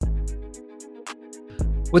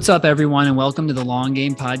What's up, everyone, and welcome to the Long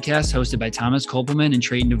Game Podcast hosted by Thomas Kopelman and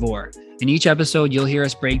Trayton DeVore. In each episode, you'll hear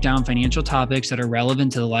us break down financial topics that are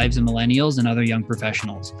relevant to the lives of millennials and other young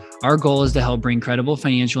professionals. Our goal is to help bring credible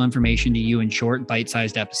financial information to you in short,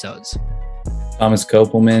 bite-sized episodes. Thomas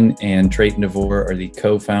Kopelman and Trayton DeVore are the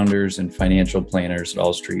co-founders and financial planners at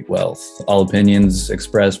All Street Wealth. All opinions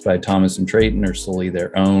expressed by Thomas and Trayton are solely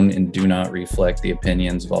their own and do not reflect the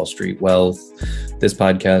opinions of All Street Wealth. This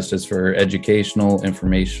podcast is for educational,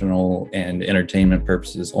 informational, and entertainment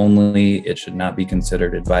purposes only. It should not be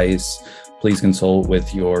considered advice. Please consult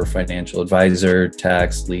with your financial advisor,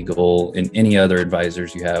 tax, legal, and any other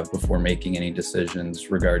advisors you have before making any decisions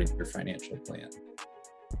regarding your financial plan.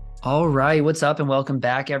 All right, what's up, and welcome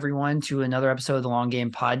back, everyone, to another episode of the Long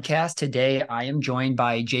Game Podcast. Today, I am joined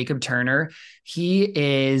by Jacob Turner. He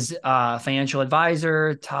is a financial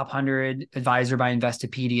advisor, top 100 advisor by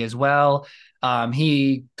Investopedia as well.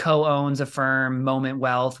 He co-owns a firm, Moment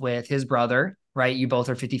Wealth, with his brother, right? You both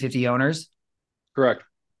are 50-50 owners? Correct.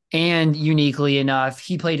 And uniquely enough,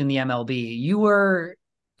 he played in the MLB. You were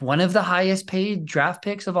one of the highest paid draft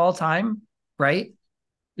picks of all time, right?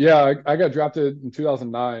 Yeah, I got drafted in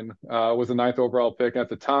 2009, was the 9th overall pick. At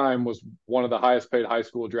the time, was one of the highest paid high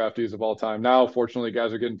school draftees of all time. Now, fortunately,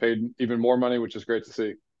 guys are getting paid even more money, which is great to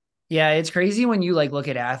see. Yeah, it's crazy when you look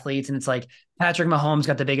at athletes and it's like Patrick Mahomes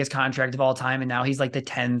got the biggest contract of all time, and now he's like the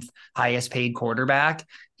 10th highest paid quarterback,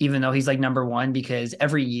 even though he's like number one, because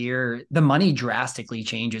every year the money drastically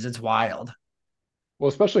changes. It's wild. Well,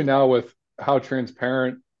 especially now with how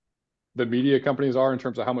transparent the media companies are in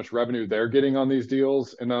terms of how much revenue they're getting on these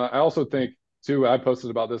deals. And I also think too, I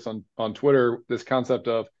posted about this on Twitter, this concept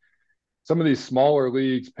of some of these smaller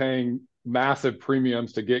leagues paying massive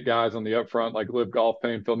premiums to get guys on the upfront, like Live Golf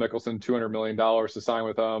paying Phil Mickelson $200 million to sign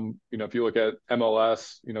with them. You know, if you look at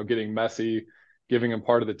MLS, getting Messi, giving him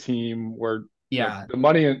part of the team where the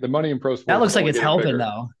money in pro sports. That looks like it's helping bigger.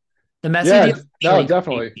 Though. The Messi no,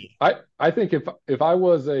 definitely. I think if I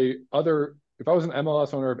was if I was an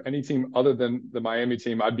MLS owner of any team other than the Miami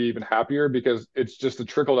team, I'd be even happier because it's just a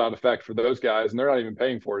trickle-down effect for those guys, and they're not even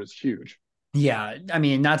paying for it. It's huge. Yeah, I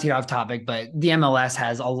mean, not to get off topic, but the MLS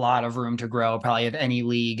has a lot of room to grow, probably of any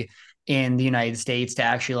league in the United States, to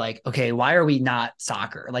actually okay, why are we not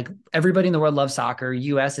soccer? Like, everybody in the world loves soccer.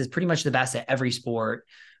 US is pretty much the best at every sport.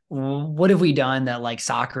 What have we done that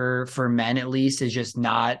soccer for men, at least, is just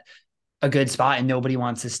not a good spot and nobody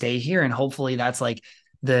wants to stay here? And hopefully that's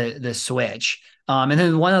the switch. And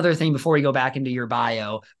then one other thing before we go back into your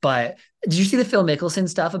bio, but did you see the Phil Mickelson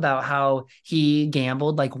stuff about how he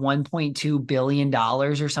gambled $1.2 billion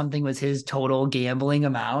or something was his total gambling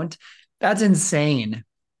amount? That's insane.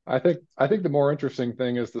 I think the more interesting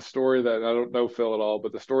thing is the story that, I don't know Phil at all,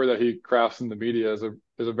 but the story that he crafts in the media is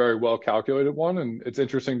a very well calculated one. And it's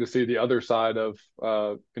interesting to see the other side of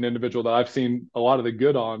an individual that I've seen a lot of the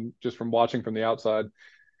good on just from watching from the outside.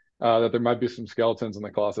 That there might be some skeletons in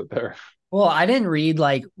the closet there. Well, I didn't read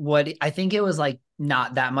what I think it was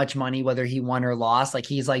not that much money, whether he won or lost.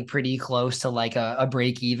 He's pretty close to a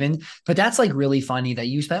break even, but that's really funny that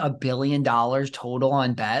you spent $1 billion total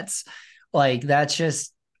on bets. That's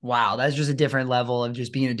just, wow. That's just a different level of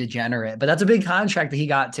just being a degenerate, but that's a big contract that he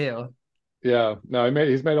got too. Yeah, no,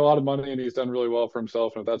 he's made a lot of money and he's done really well for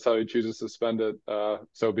himself. And if that's how he chooses to spend it,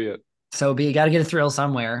 so be it. So be it. Got to get a thrill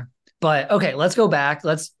somewhere. But okay, let's go back.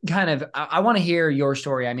 Let's I want to hear your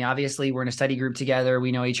story. I mean, obviously we're in a study group together.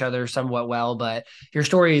 We know each other somewhat well, but your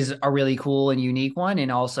story is a really cool and unique one,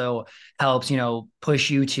 and also helps, push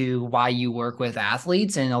you to why you work with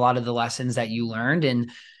athletes and a lot of the lessons that you learned. And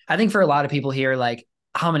I think for a lot of people here,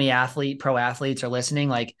 how many pro athletes are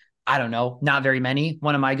listening? I don't know, not very many.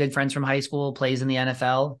 One of my good friends from high school plays in the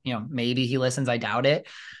NFL. Maybe he listens. I doubt it.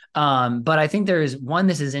 But I think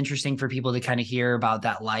this is interesting for people to kind of hear about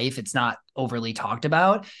that life. It's not overly talked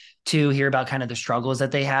about. To hear about kind of the struggles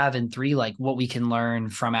that they have, and 3, what we can learn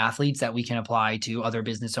from athletes that we can apply to other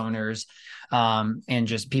business owners, and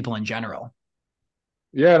just people in general.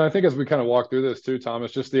 Yeah. And I think as we kind of walk through this too,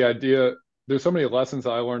 Thomas, just the idea, there's so many lessons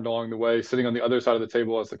that I learned along the way, sitting on the other side of the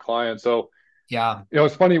table as the client. So yeah,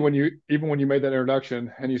 it's funny when you made that introduction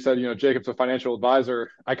and you said, Jacob's a financial advisor,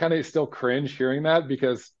 I kind of still cringe hearing that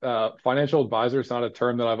because financial advisor is not a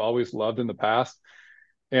term that I've always loved in the past.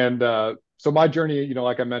 And so my journey,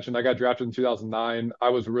 like I mentioned, I got drafted in 2009. I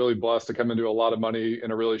was really blessed to come into a lot of money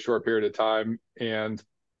in a really short period of time and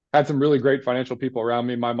had some really great financial people around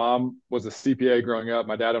me. My mom was a CPA growing up.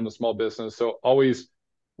 My dad owned a small business. So always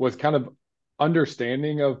was kind of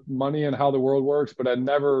understanding of money and how the world works, but I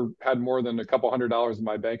never had more than a couple $100s in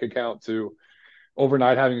my bank account to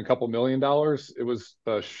overnight having a couple $1 million. It was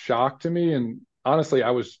a shock to me. And honestly,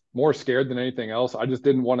 I was more scared than anything else. I just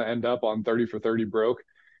didn't want to end up on 30 for 30 broke,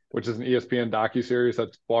 which is an ESPN docuseries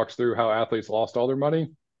that walks through how athletes lost all their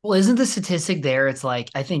money. Well, isn't the statistic there? It's like,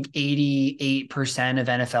 I think 88% of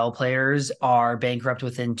NFL players are bankrupt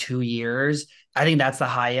within 2 years. I think that's the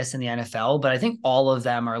highest in the NFL, but I think all of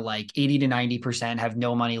them are like 80 to 90% have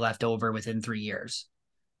no money left over within 3 years.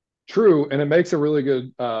 True, and it makes a really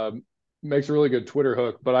good Twitter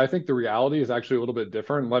hook. But I think the reality is actually a little bit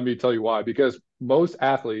different. Let me tell you why. Because most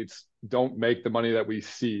athletes don't make the money that we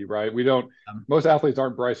see, right? We don't. Most athletes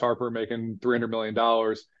aren't Bryce Harper making $300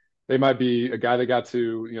 million. They might be a guy that got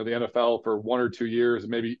to the NFL for 1 or 2 years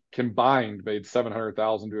and maybe combined made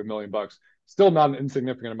 700,000 to $1 million. Still not an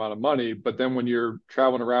insignificant amount of money. But then when you're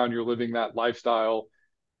traveling around, you're living that lifestyle,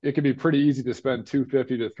 it can be pretty easy to spend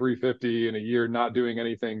 250 to 350 in a year not doing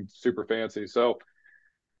anything super fancy. So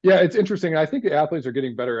yeah, it's interesting. I think the athletes are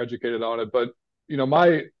getting better educated on it. But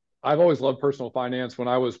my I've always loved personal finance. When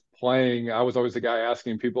I was playing, I was always the guy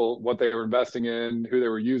asking people what they were investing in, who they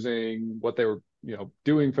were using, what they were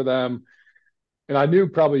doing for them. And I knew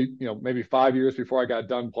probably maybe 5 years before I got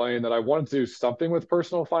done playing that I wanted to do something with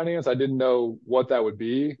personal finance. I didn't know what that would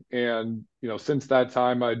be. And since that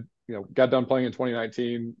time, I got done playing in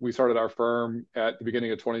 2019. We started our firm at the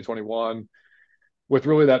beginning of 2021 with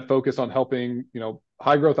really that focus on helping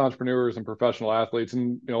high growth entrepreneurs and professional athletes.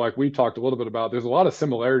 And like we talked a little bit about, there's a lot of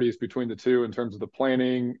similarities between the two in terms of the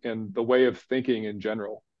planning and the way of thinking in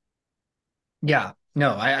general. Yeah,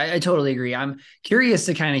 no, I totally agree. I'm curious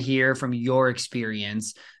to kind of hear from your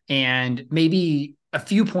experience and maybe a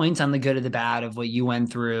few points on the good or the bad of what you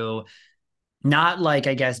went through. Not like,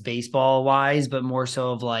 I guess, baseball wise, but more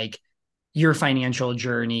so of like your financial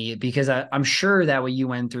journey, because I'm sure that what you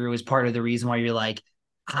went through is part of the reason why you're like,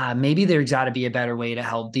 maybe there's got to be a better way to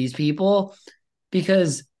help these people.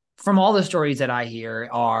 Because from all the stories that I hear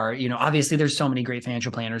are, obviously there's so many great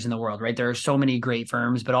financial planners in the world, right? There are so many great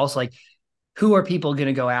firms, but also like, who are people going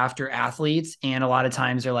to go after athletes? And a lot of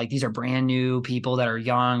times they're like, these are brand new people that are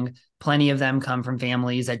young. Plenty of them come from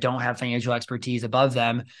families that don't have financial expertise above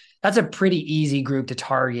them. That's a pretty easy group to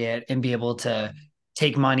target and be able to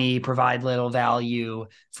take money, provide little value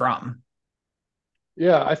from.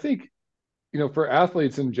 Yeah, I think for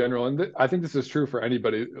athletes in general, and I think this is true for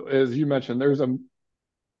anybody, as you mentioned, there's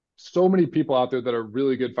so many people out there that are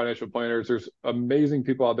really good financial planners. There's amazing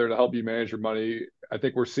people out there to help you manage your money. I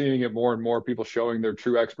think we're seeing it more and more, people showing their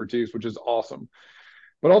true expertise, which is awesome.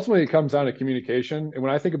 But ultimately, it comes down to communication. And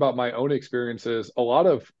when I think about my own experiences, a lot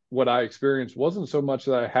of what I experienced wasn't so much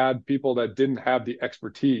that I had people that didn't have the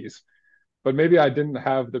expertise, but maybe I didn't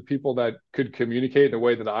have the people that could communicate in a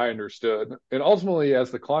way that I understood. And ultimately,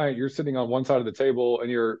 as the client, you're sitting on one side of the table and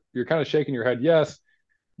you're kind of shaking your head. Yes,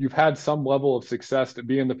 you've had some level of success to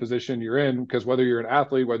be in the position you're in, because whether you're an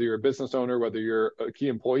athlete, whether you're a business owner, whether you're a key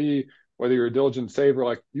employee, whether you're a diligent saver,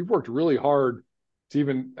 like you've worked really hard to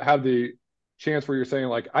even have the chance where you're saying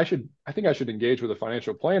like, I think I should engage with a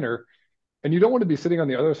financial planner. And you don't want to be sitting on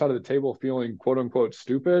the other side of the table feeling quote unquote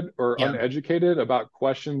stupid or Yeah. uneducated about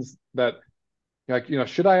questions that, like,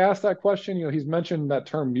 should I ask that question? He's mentioned that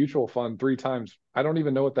term mutual fund 3 times. I don't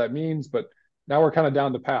even know what that means, but now we're kind of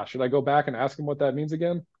down the path. Should I go back and ask him what that means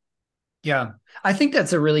again? Yeah. I think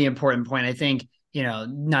that's a really important point. I think,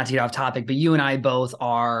 not to get off topic, but you and I both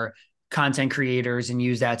are content creators and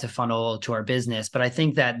use that to funnel to our business. But I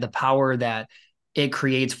think that the power that it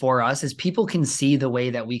creates for us is people can see the way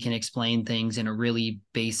that we can explain things in a really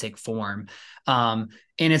basic form. And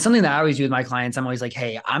it's something that I always do with my clients. I'm always like,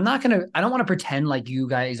 hey, I don't want to pretend like you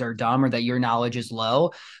guys are dumb or that your knowledge is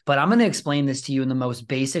low, but I'm going to explain this to you in the most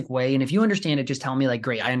basic way. And if you understand it, just tell me like,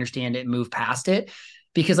 great, I understand it, move past it.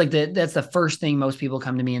 Because like that's the first thing most people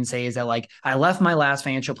come to me and say is that like, I left my last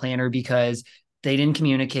financial planner because they didn't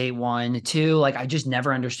communicate. 1, 2, like I just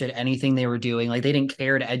never understood anything they were doing. Like they didn't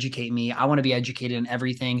care to educate me. I want to be educated in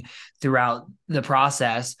everything throughout the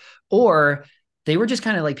process. Or they were just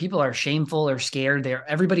kind of like, people are shameful or scared.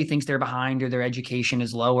 Everybody thinks they're behind or their education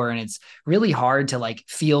is lower. And it's really hard to like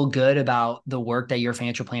feel good about the work that your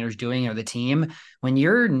financial planner is doing or the team when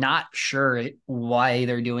you're not sure why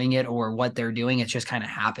they're doing it or what they're doing. It's just kind of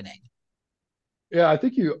happening. Yeah, I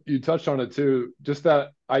think you touched on it too. Just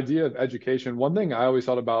that idea of education. One thing I always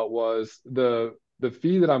thought about was the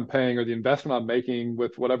fee that I'm paying or the investment I'm making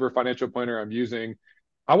with whatever financial planner I'm using.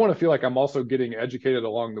 I want to feel like I'm also getting educated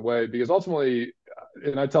along the way, because ultimately,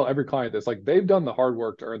 and I tell every client this, like they've done the hard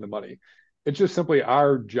work to earn the money. It's just simply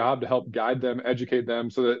our job to help guide them, educate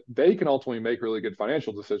them so that they can ultimately make really good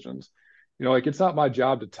financial decisions. Like it's not my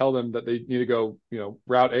job to tell them that they need to go,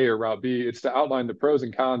 route A or route B. It's to outline the pros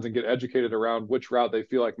and cons and get educated around which route they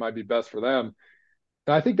feel like might be best for them.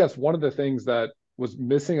 And I think that's one of the things that was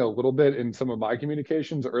missing a little bit in some of my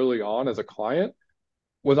communications early on as a client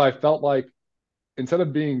was I felt like instead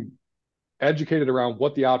of being educated around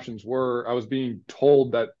what the options were, I was being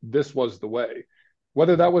told that this was the way.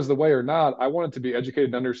 Whether that was the way or not, I wanted to be educated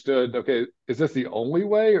and understood, okay, is this the only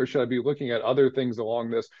way or should I be looking at other things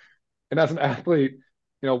along this? And as an athlete,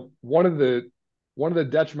 one of the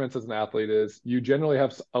detriments as an athlete is you generally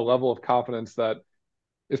have a level of confidence that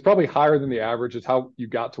is probably higher than the average. It's how you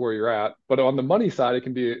got to where you're at. But on the money side, it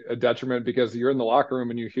can be a detriment because you're in the locker room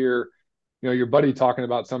and you hear, your buddy talking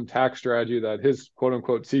about some tax strategy that his quote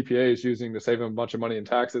unquote CPA is using to save him a bunch of money in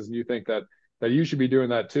taxes, and you think that you should be doing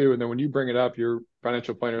that too. And then when you bring it up, your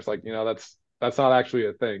financial planner is like, that's not actually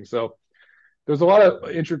a thing. So there's a lot of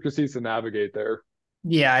intricacies to navigate there.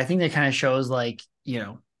 Yeah, I think that kind of shows like,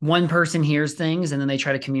 one person hears things and then they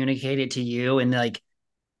try to communicate it to you and like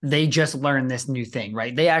they just learned this new thing,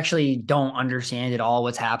 right? They actually don't understand at all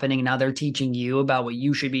what's happening. Now they're teaching you about what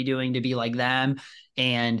you should be doing to be like them.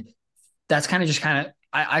 And that's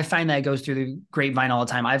I find that goes through the grapevine all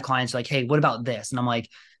the time. I have clients like, hey, what about this? And I'm like,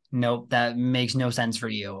 nope, that makes no sense for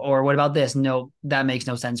you. Or what about this? Nope, that makes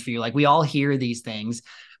no sense for you. Like we all hear these things.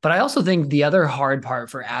 But I also think the other hard part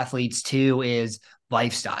for athletes too is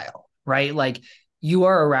lifestyle, right? Like you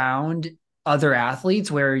are around other athletes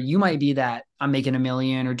where you might be that I'm making $1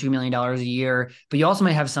 million or $2 million a year, but you also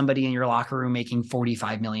might have somebody in your locker room making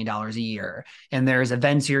 $45 million a year. And there's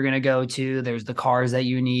events you're going to go to, there's the cars that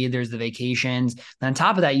you need, there's the vacations. And on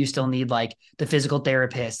top of that, you still need like the physical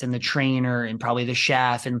therapist and the trainer and probably the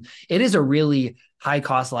chef. And it is a really high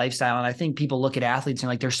cost lifestyle. And I think people look at athletes and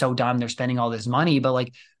like, they're so dumb, they're spending all this money, but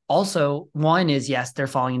like also one is, yes, they're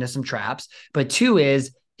falling into some traps, but two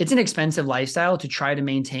is, it's an expensive lifestyle to try to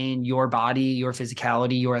maintain your body, your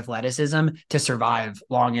physicality, your athleticism to survive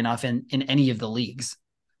long enough in any of the leagues.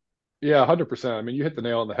 Yeah, 100%. I mean, you hit the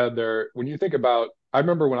nail on the head there. When you think about, I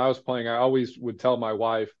remember when I was playing, I always would tell my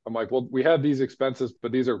wife, I'm like, well, we have these expenses,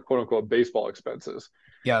 but these are quote unquote baseball expenses.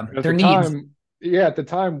 Yeah, And at the their needs. time, yeah, at the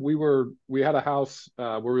time we had a house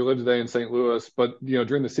where we live today in St. Louis, but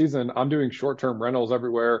during the season, I'm doing short-term rentals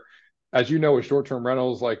everywhere. As you know, with short-term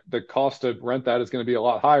rentals, like the cost to rent that is going to be a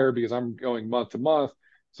lot higher because I'm going month to month.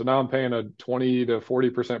 So now I'm paying a 20 to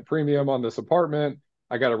 40% premium on this apartment.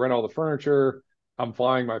 I got to rent all the furniture. I'm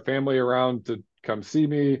flying my family around to come see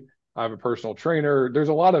me. I have a personal trainer. There's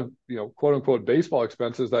a lot of, quote unquote baseball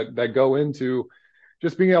expenses that go into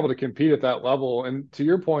just being able to compete at that level. And to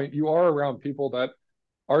your point, you are around people that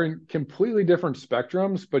are in completely different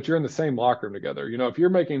spectrums, but you're in the same locker room together. If you're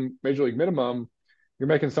making major league minimum, you're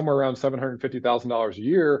making somewhere around $750,000 a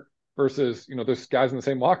year versus, this guy's in the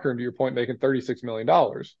same locker room, to your point, making $36 million.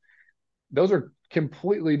 Those are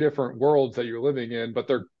completely different worlds that you're living in, but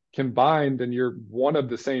they're combined and you're one of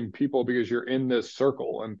the same people because you're in this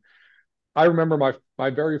circle. And I remember my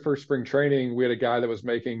very first spring training, we had a guy that was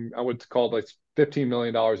making, I would call it like $15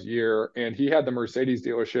 million a year. And he had the Mercedes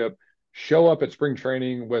dealership show up at spring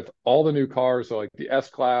training with all the new cars. So like the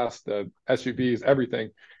S-Class, the SUVs, everything.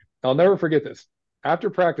 I'll never forget this.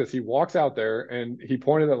 After practice, he walks out there and he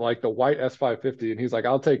pointed at like the white S550 and he's like,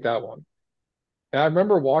 I'll take that one. And I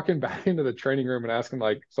remember walking back into the training room and asking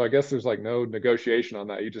like, so I guess there's like no negotiation on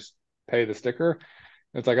that. You just pay the sticker.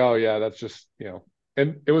 And it's like, oh yeah, that's just,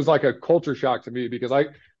 and it was like a culture shock to me because I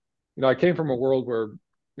came from a world where,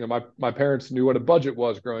 my parents knew what a budget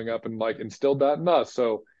was growing up and like instilled that in us.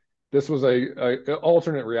 So this was a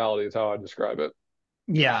alternate reality is how I describe it.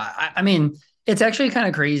 Yeah. I mean, it's actually kind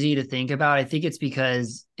of crazy to think about. I think it's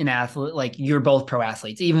because an athlete, like you're both pro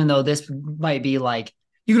athletes, even though this might be like,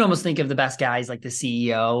 you can almost think of the best guys like the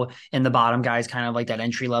CEO and the bottom guys kind of like that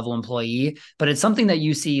entry level employee, but it's something that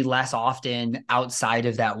you see less often outside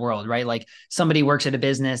of that world, right? Like somebody works at a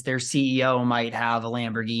business, their CEO might have a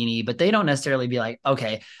Lamborghini, but they don't necessarily be like,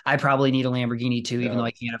 okay, I probably need a Lamborghini too, even though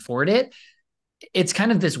I can't afford it. It's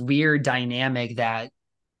kind of this weird dynamic that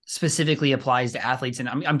specifically applies to athletes. And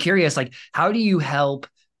I'm curious, like, how do you help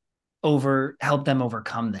them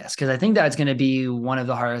overcome this? Because I think that's going to be one of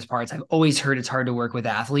the hardest parts. I've always heard it's hard to work with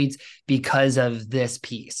athletes because of this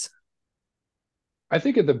piece. I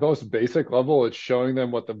think at the most basic level, it's showing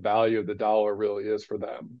them what the value of the dollar really is for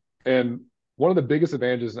them. And one of the biggest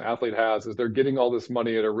advantages an athlete has is they're getting all this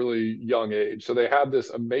money at a really young age. So they have this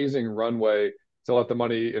amazing runway to let the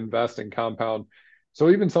money invest and compound. So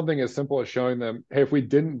even something as simple as showing them, hey, if we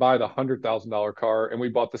didn't buy the $100,000 car and we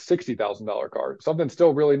bought the $60,000 car, something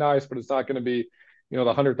still really nice, but it's not going to be, the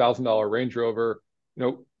 $100,000 Range Rover.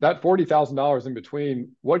 That $40,000 in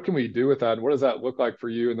between, what can we do with that? And what does that look like for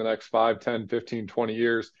you in the next 5, 10, 15, 20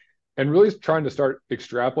 years? And really trying to start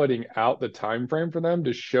extrapolating out the time frame for them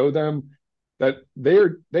to show them that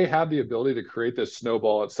they have the ability to create this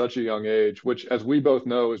snowball at such a young age, which, as we both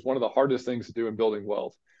know, is one of the hardest things to do in building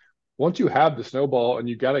wealth. Once you have the snowball and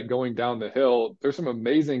you got it going down the hill, there's some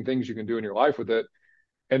amazing things you can do in your life with it.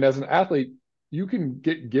 And as an athlete, you can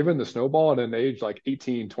get given the snowball at an age like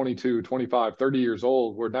 18, 22, 25, 30 years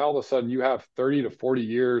old, where now all of a sudden you have 30 to 40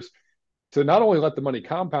 years to not only let the money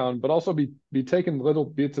compound, but also be taking little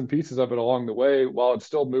bits and pieces of it along the way while it's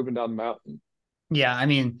still moving down the mountain. Yeah. I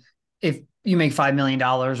mean, if you make $5 million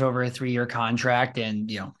over a 3-year contract and,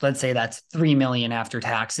 let's say that's 3 million after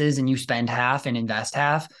taxes and you spend half and invest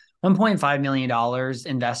half, $1.5 million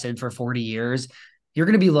invested for 40 years, you're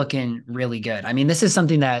going to be looking really good. I mean, this is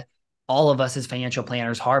something that all of us as financial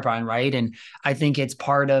planners harp on, right? And I think it's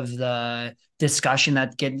part of the discussion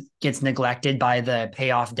that gets neglected by the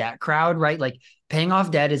pay off debt crowd, right? Like paying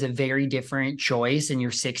off debt is a very different choice in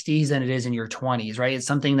your 60s than it is in your 20s, right? It's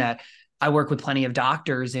something that I work with plenty of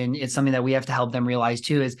doctors, and it's something that we have to help them realize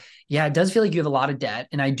too is, yeah, it does feel like you have a lot of debt.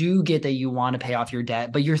 And I do get that you want to pay off your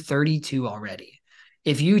debt, but you're 32 already.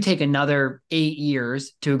 If you take another 8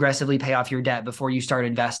 years to aggressively pay off your debt before you start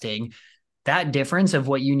investing, that difference of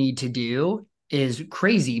what you need to do is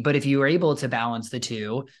crazy. But if you are able to balance the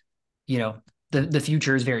two, the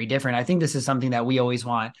future is very different. I think this is something that we always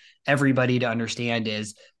want everybody to understand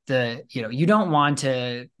is you don't want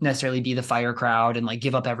to necessarily be the fire crowd and like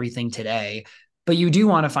give up everything today, but you do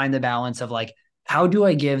want to find the balance of like, how do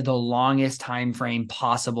I give the longest time frame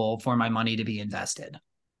possible for my money to be invested?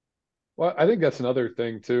 Well, I think that's another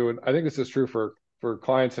thing too. And I think this is true for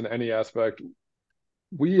clients in any aspect.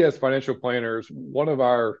 We as financial planners, one of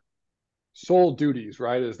our sole duties,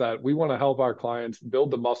 right, is that we want to help our clients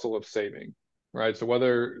build the muscle of saving, right? So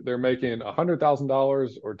whether they're making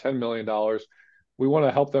 $100,000 or $10 million, we want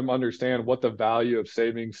to help them understand what the value of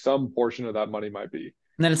saving some portion of that money might be.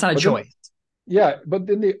 And then it's not a choice. Yeah. But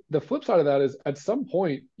then the flip side of that is at some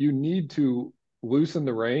point you need to loosen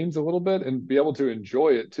the reins a little bit and be able to enjoy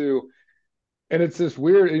it too. And it's this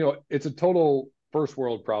weird, it's a total first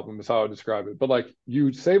world problem is how I would describe it. But like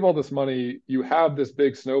you save all this money, you have this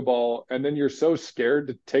big snowball, and then you're so scared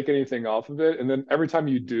to take anything off of it. And then every time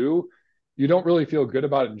you do, you don't really feel good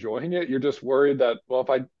about enjoying it. You're just worried that, well,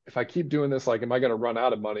 if I keep doing this, like, am I going to run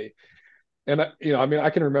out of money? And I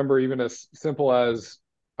can remember even as simple as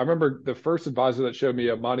I remember the first advisor that showed me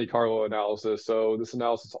a Monte Carlo analysis. So this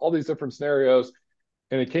analysis, all these different scenarios,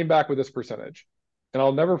 and it came back with this percentage. And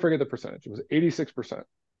I'll never forget the percentage. It was 86%.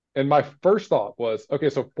 And my first thought was, okay,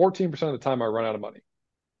 so 14% of the time I run out of money.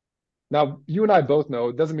 Now, you and I both know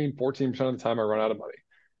it doesn't mean 14% of the time I run out of money.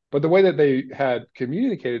 But the way that they had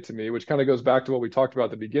communicated to me, which kind of goes back to what we talked about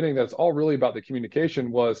at the beginning, that's all really about the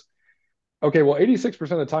communication was, okay, well, 86% of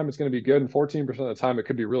the time it's going to be good and 14% of the time it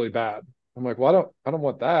could be really bad. I'm like, well, I don't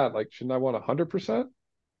want that. Like, shouldn't I want 100%?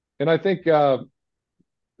 And I think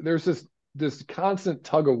there's this constant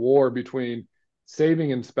tug of war between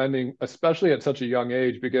saving and spending, especially at such a young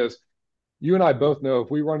age, because you and I both know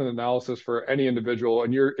if we run an analysis for any individual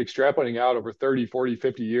and you're extrapolating out over 30, 40,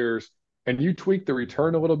 50 years, and you tweak the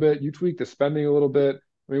return a little bit, you tweak the spending a little bit,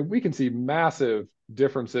 I mean, we can see massive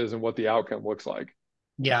differences in what the outcome looks like.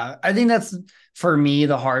 Yeah, I think that's, for me,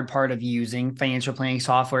 the hard part of using financial planning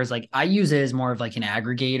software is like I use it as more of like an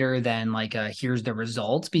aggregator than like here's the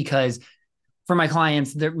results, because for my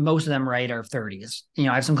clients, most of them, right, are 30s. I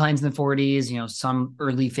have some clients in the 40s, some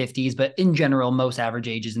early 50s, but in general, most average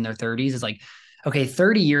ages in their 30s is like, okay,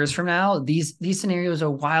 30 years from now, these scenarios are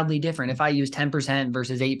wildly different. If I use 10%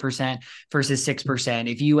 versus 8% versus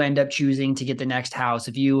 6%, if you end up choosing to get the next house,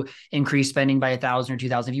 if you increase spending by 1,000 or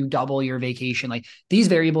 2,000, if you double your vacation, like these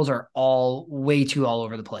variables are all way too all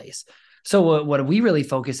over the place. So what we really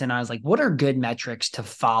focus in on is like, what are good metrics to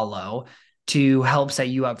follow to help set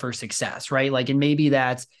you up for success, right? Like, and maybe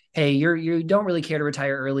that's, hey, you don't really care to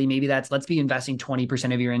retire early. Maybe that's, let's be investing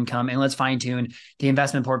 20% of your income and let's fine tune the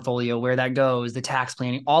investment portfolio, where that goes, the tax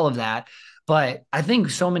planning, all of that. But I think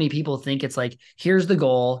so many people think it's like, here's the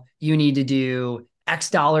goal. You need to do X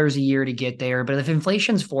dollars a year to get there. But if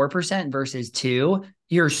inflation's 4% versus 2%,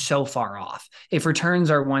 you're so far off. If returns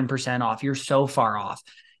are 1% off, you're so far off.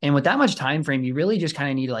 And with that much time frame, you really just kind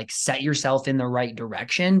of need to like set yourself in the right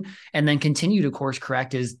direction and then continue to course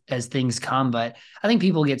correct as things come. But I think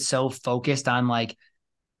people get so focused on like,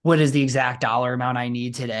 what is the exact dollar amount I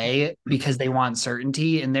need today, because they want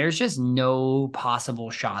certainty. And there's just no possible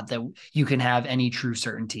shot that you can have any true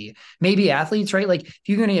certainty. Maybe athletes, right? Like if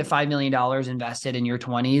you're going to get $5 million invested in your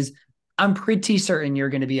 20s, I'm pretty certain you're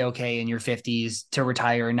going to be okay in your 50s to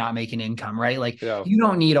retire and not make an income, right? Like You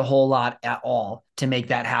don't need a whole lot at all to make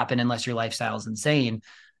that happen unless your lifestyle is insane.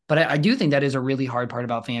 But I do think that is a really hard part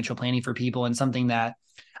about financial planning for people, and something that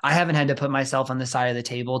I haven't had to put myself on the side of the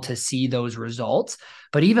table to see those results.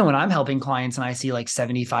 But even when I'm helping clients and I see like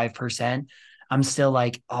 75%, I'm still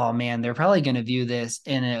like, oh man, they're probably going to view this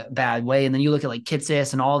in a bad way. And then you look at like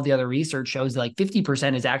Kitsis and all of the other research shows that like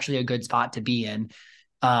 50% is actually a good spot to be in.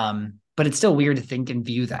 But it's still weird to think and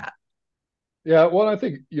view that. Yeah, well, I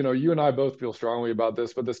think, you and I both feel strongly about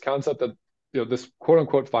this, but this concept that, this quote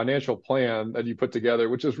unquote financial plan that you put together,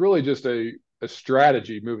 which is really just a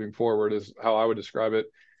strategy moving forward, is how I would describe it,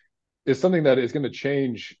 is something that is going to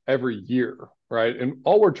change every year, right? And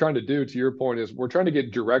all we're trying to do, to your point, is we're trying to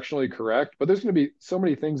get directionally correct, but there's going to be so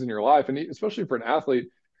many things in your life, and especially for an athlete,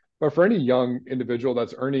 but for any young individual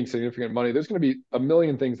that's earning significant money, there's going to be a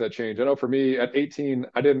million things that change. I know for me at 18,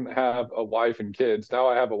 I didn't have a wife and kids. Now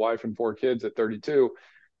I have a wife and 4 kids at 32.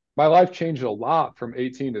 My life changed a lot from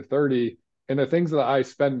 18 to 30. And the things that I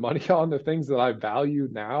spend money on, the things that I value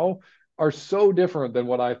now are so different than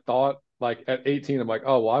what I thought. Like at 18, I'm like,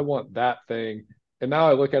 oh, well, I want that thing. And now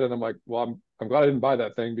I look at it and I'm like, well, I'm glad I didn't buy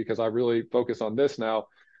that thing because I really focus on this now.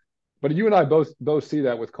 But you and I both see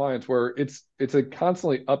that with clients where it's a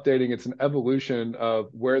constantly updating, it's an evolution of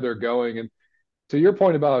where they're going. And to your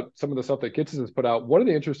point about some of the stuff that Kitces has put out, one of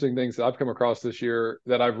the interesting things that I've come across this year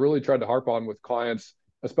that I've really tried to harp on with clients,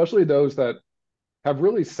 especially those that have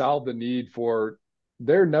really solved the need for,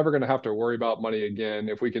 they're never going to have to worry about money again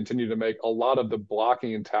if we continue to make a lot of the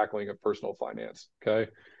blocking and tackling of personal finance. Okay.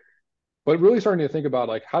 But really starting to think about,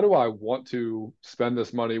 like, how do I want to spend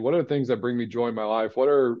this money? What are the things that bring me joy in my life? What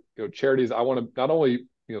are, charities I want to not only,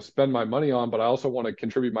 spend my money on, but I also want to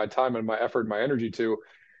contribute my time and my effort and my energy to?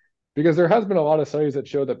 Because there has been a lot of studies that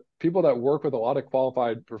show that people that work with a lot of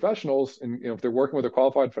qualified professionals, and if they're working with a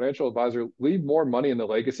qualified financial advisor, leave more money in the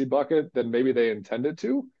legacy bucket than maybe they intended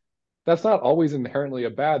to. That's not always inherently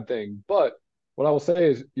a bad thing, but what I will say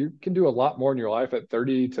is you can do a lot more in your life at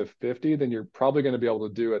 30 to 50 than you're probably going to be able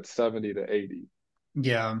to do at 70 to 80.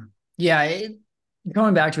 Yeah. Yeah.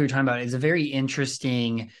 Going back to what you're talking about, it's a very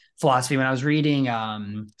interesting philosophy. When I was reading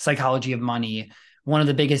Psychology of Money, one of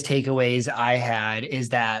the biggest takeaways I had is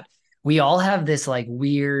that we all have this like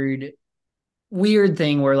weird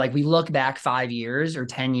thing where like we look back 5 years or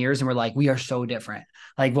 10 years and we're like, we are so different.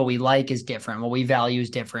 Like what we like is different. What we value is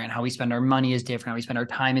different. How we spend our money is different. How we spend our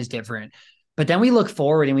time is different. But then we look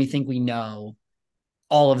forward and we think we know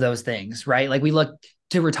all of those things, right? Like we look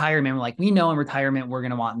to retirement, we're like, we know in retirement, we're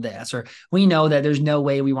going to want this, or we know that there's no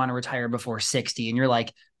way we want to retire before 60. And you're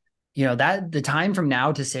like, that the time from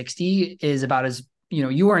now to 60 is about as,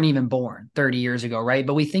 you weren't even born 30 years ago, right?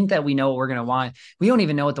 But we think that we know what we're going to want. We don't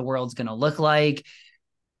even know what the world's going to look like.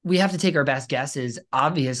 We have to take our best guesses,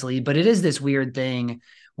 obviously, but it is this weird thing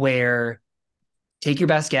where take your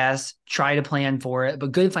best guess, try to plan for it.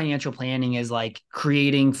 But good financial planning is like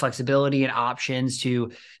creating flexibility and options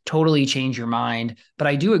to totally change your mind. But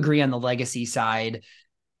I do agree on the legacy side.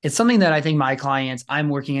 It's something that I think my clients, I'm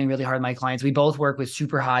working in really hard with my clients. We both work with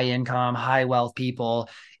super high income, high wealth people.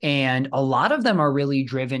 And a lot of them are really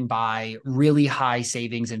driven by really high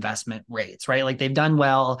savings investment rates, right? Like they've done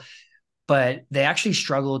well, but they actually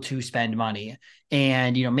struggle to spend money.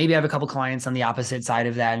 And, maybe I have a couple clients on the opposite side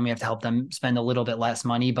of that and we have to help them spend a little bit less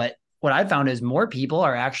money. But what I've found is more people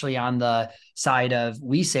are actually on the side of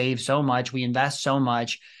we save so much, we invest so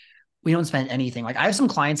much, we don't spend anything. Like I have some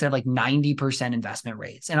clients that have like 90% investment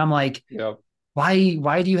rates. And I'm like, Yep.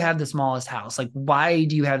 why do you have the smallest house? Like, why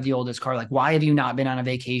do you have the oldest car? Like, why have you not been on a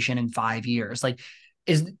vacation in 5 years? Like,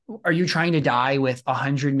 are you trying to die with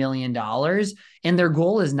 $100 million? And their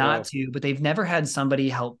goal is not to, but they've never had somebody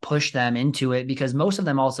help push them into it because most of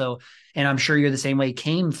them also, and I'm sure you're the same way,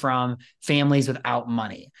 came from families without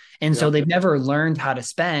money. And so they've never learned how to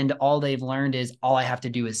spend. All they've learned is all I have to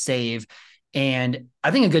do is save. And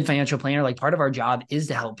I think a good financial planner, like part of our job is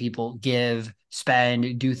to help people give,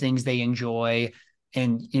 spend, do things they enjoy,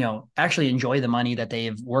 and, actually enjoy the money that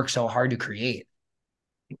they've worked so hard to create.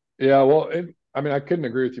 Yeah. Well, I couldn't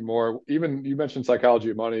agree with you more. Even you mentioned Psychology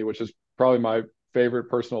of Money, which is probably my favorite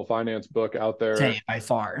personal finance book out there. Same, by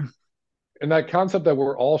far. And that concept that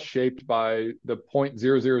we're all shaped by the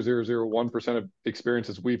 0.00001% of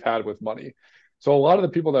experiences we've had with money. So a lot of the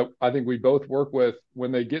people that I think we both work with,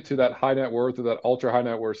 when they get to that high net worth or that ultra high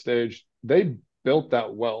net worth stage, they built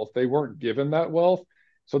that wealth. They weren't given that wealth.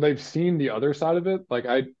 So they've seen the other side of it. Like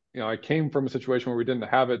I came from a situation where we didn't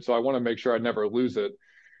have it. So I want to make sure I never lose it.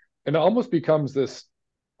 And it almost becomes this,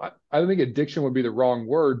 I don't think addiction would be the wrong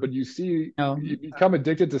word, but you become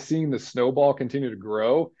addicted to seeing the snowball continue to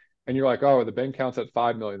grow. And you're like, oh, the bank count's at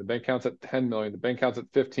 5 million, the bank count's at 10 million, the bank count's at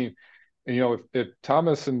 15. And if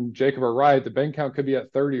Thomas and Jacob are right, the bank count could be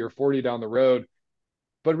at 30 or 40 down the road.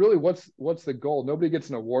 but really, what's the goal? Nobody gets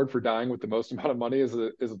an award for dying with the most amount of money is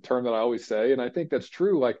a term that I always say, and I think that's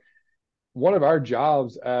true. Like one of our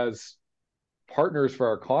jobs as partners for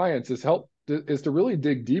our clients is to really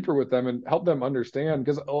dig deeper with them and help them understand,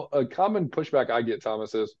 because a common pushback I get,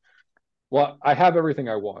 Thomas, is, well, I have everything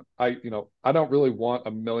I want. I don't really want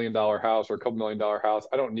 $1 million house or a $2 million house.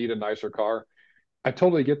 I don't need a nicer car. I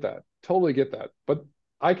totally get that. Totally get that. But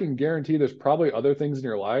I can guarantee there's probably other things in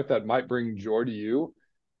your life that might bring joy to you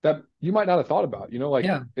that you might not have thought about. Like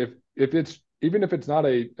Yeah. if it's, even if it's not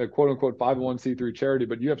a quote unquote 501(c)(3) charity,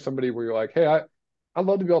 but you have somebody where you're like, hey, I'd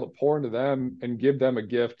love to be able to pour into them and give them a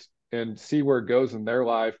gift and see where it goes in their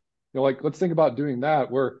life. Like let's think about doing that,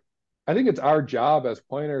 where I think it's our job as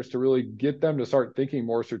planners to really get them to start thinking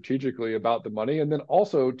more strategically about the money. And then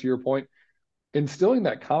also, to your point, instilling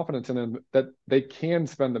that confidence in them that they can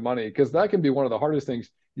spend the money, because that can be one of the hardest things.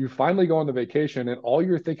 You finally go on the vacation and all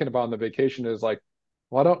you're thinking about on the vacation is like,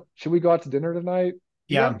 well, should we go out to dinner tonight?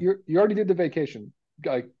 Yeah. You already did the vacation.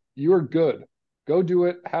 Like you're good. Go do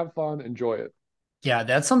it. Have fun. Enjoy it. Yeah,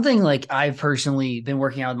 that's something like I've personally been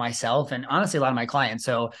working out with myself and honestly a lot of my clients.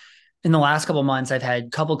 So in the last couple of months, I've had a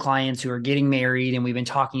couple of clients who are getting married and we've been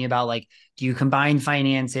talking about like, do you combine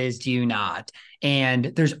finances? Do you not? And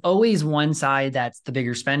there's always one side that's the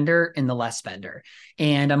bigger spender and the less spender.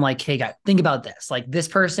 And I'm like, hey, guys, think about this. Like this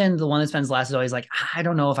person, the one that spends less is always like, I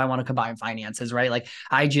don't know if I want to combine finances, right? Like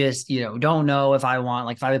I just, don't know if I want,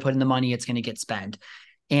 like if I would put in the money, it's going to get spent.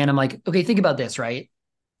 And I'm like, okay, think about this, right?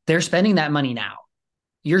 They're spending that money now.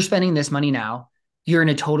 You're spending this money now. You're in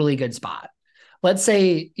a totally good spot. Let's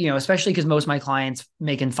say, especially because most of my clients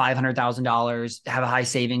making $500,000 have a high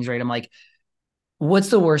savings rate. I'm like, what's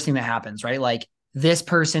the worst thing that happens, right? Like this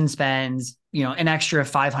person spends, an extra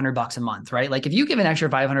 $500 a month, right? Like if you give an extra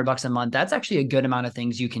 $500 a month, that's actually a good amount of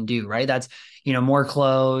things you can do, right? That's, more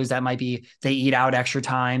clothes. That might be they eat out extra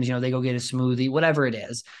times, they go get a smoothie, whatever it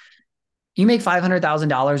is. You make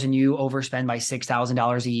 $500,000 and you overspend by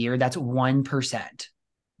 $6,000 a year. That's 1%.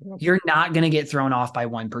 You're not going to get thrown off by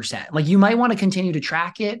 1%. Like you might want to continue to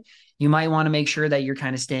track it. You might want to make sure that you're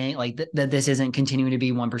kind of staying like that this isn't continuing to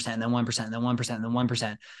be 1%, then 1%, then 1%, then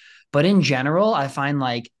 1%. But in general, I find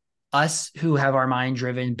like us who have our mind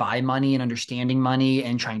driven by money and understanding money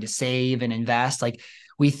and trying to save and invest, like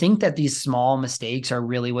we think that these small mistakes are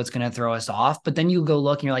really what's going to throw us off. But then you go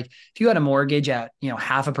look and you're like, if you had a mortgage at,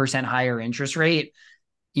 0.5% higher interest rate,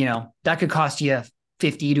 that could cost you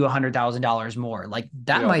 $50,000 to $100,000 more. Like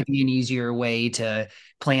that might be an easier way to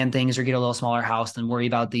plan things or get a little smaller house than worry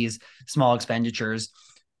about these small expenditures.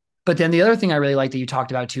 But then the other thing I really like that you talked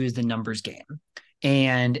about too is the numbers game.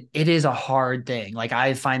 And it is a hard thing. Like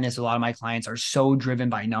I find this, a lot of my clients are so driven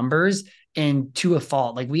by numbers and to a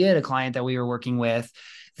fault. Like we had a client that we were working with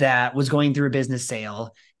that was going through a business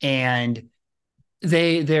sale and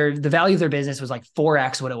the value of their business was like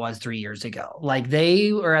 4x what it was 3 years ago. Like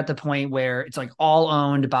they were at the point where it's like all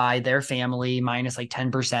owned by their family minus like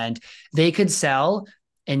 10%. They could sell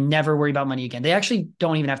and never worry about money again. They actually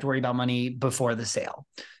don't even have to worry about money before the sale.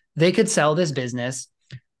 They could sell this business.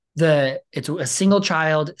 It's a single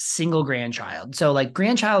child, single grandchild. So like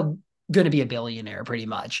grandchild going to be a billionaire pretty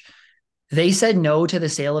much. They said no to the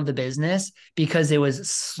sale of the business because it was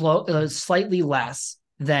slightly less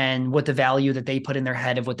than what the value that they put in their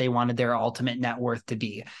head of what they wanted their ultimate net worth to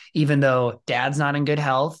be. Even though dad's not in good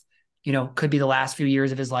health, could be the last few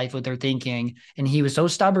years of his life, what they're thinking. And he was so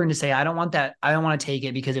stubborn to say, I don't want that. I don't want to take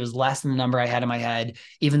it because it was less than the number I had in my head,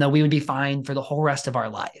 even though we would be fine for the whole rest of our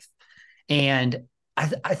life. And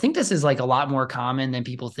I think this is like a lot more common than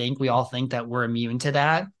people think. We all think that we're immune to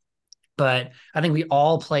that. But I think we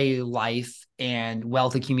all play life and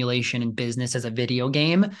wealth accumulation and business as a video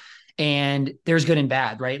game. And there's good and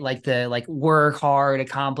bad, right? Like work hard,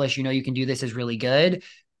 accomplish, you can do this is really good.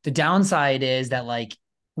 The downside is that like,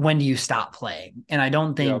 when do you stop playing? And I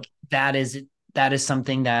don't think that is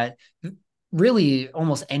something that really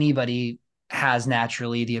almost anybody has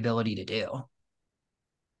naturally the ability to do.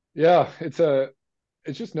 Yeah.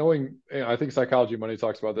 It's just knowing, I think Psychology Money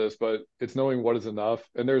talks about this, but it's knowing what is enough.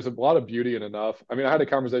 And there's a lot of beauty in enough. I mean, I had a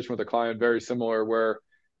conversation with a client very similar where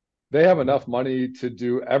they have enough money to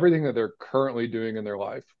do everything that they're currently doing in their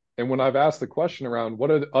life. And when I've asked the question around what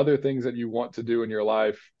are the other things that you want to do in your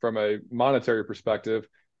life from a monetary perspective,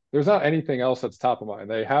 there's not anything else that's top of mind.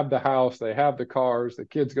 They have the house, they have the cars, the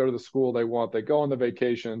kids go to the school they want, they go on the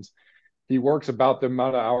vacations. He works about the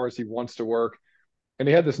amount of hours he wants to work. And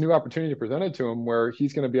he had this new opportunity presented to him where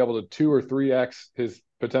he's going to be able to 2 or 3x his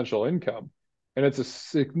potential income. And it's a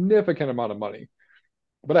significant amount of money.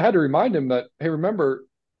 But I had to remind him that, hey, remember,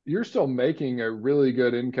 you're still making a really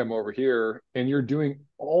good income over here, and you're doing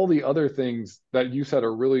all the other things that you said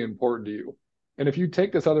are really important to you. And if you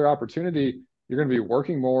take this other opportunity, you're going to be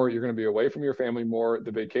working more, you're going to be away from your family more,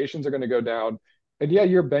 the vacations are going to go down, and yeah,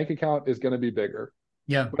 your bank account is going to be bigger.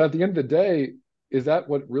 Yeah. But at the end of the day, is that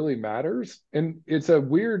what really matters? And it's a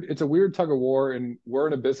weird tug of war, and we're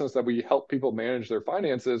in a business that we help people manage their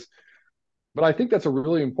finances, but I think that's a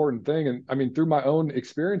really important thing. And I mean, through my own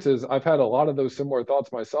experiences, I've had a lot of those similar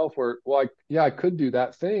thoughts myself where, well, yeah, I could do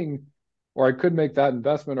that thing, or I could make that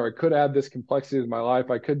investment, or I could add this complexity to my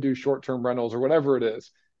life. I could do short-term rentals or whatever it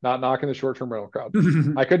is, not knocking the short-term rental crowd.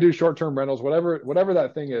 I could do short-term rentals, whatever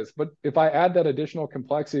that thing is. But if I add that additional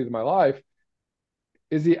complexity to my life,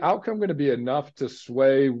 is the outcome going to be enough to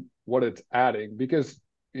sway what it's adding? Because,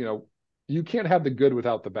 you know, you can't have the good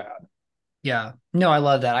without the bad. Yeah. No, I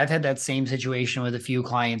love that. I've had that same situation with a few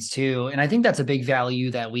clients too. And I think that's a big value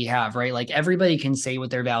that we have, right? Like everybody can say what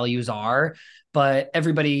their values are, but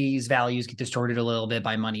everybody's values get distorted a little bit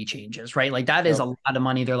by money changes, right? Like that is a Yep. lot of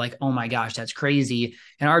money. They're like, oh my gosh, that's crazy.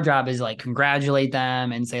 And our job is like congratulate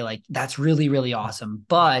them and say like, that's really, really awesome.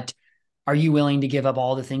 But are you willing to give up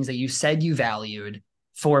all the things that you said you valued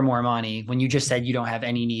for more money when you just said you don't have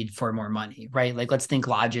any need for more money, right? Like, let's think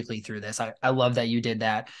logically through this. I love that you did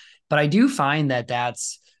that. But I do find that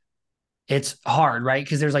it's hard, right?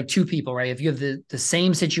 Because there's like two people, right? If you have the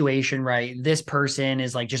same situation, right? This person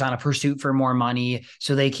is like just on a pursuit for more money,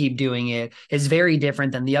 so they keep doing it. It's very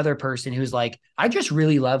different than the other person who's like, I just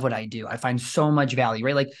really love what I do. I find so much value,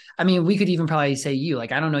 right? Like, I mean, we could even probably say you,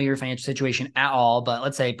 like, I don't know your financial situation at all, but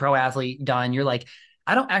let's say pro athlete done, you're like,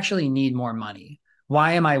 I don't actually need more money.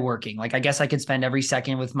 Why am I working? Like, I guess I could spend every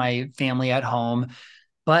second with my family at home,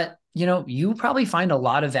 but you probably find a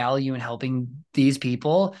lot of value in helping these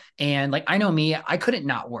people. And like, I know me, I couldn't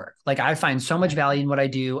not work. Like I find so much value in what I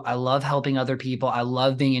do. I love helping other people. I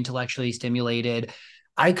love being intellectually stimulated.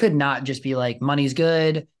 I could not just be like, money's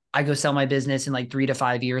good. I go sell my business in like 3 to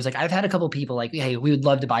 5 years. Like I've had a couple of people like, hey, we would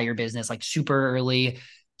love to buy your business like super early,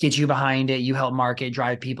 get you behind it. You help market,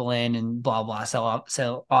 drive people in and blah, blah, sell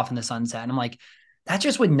off in the sunset. And I'm like, that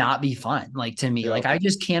just would not be fun. Like to me, like Yep. I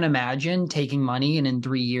just can't imagine taking money and in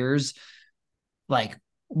 3 years, like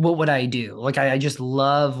what would I do? Like I just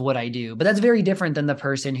love what I do. But that's very different than the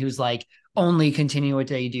person who's like only continue what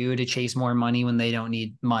they do to chase more money when they don't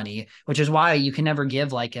need money, which is why you can never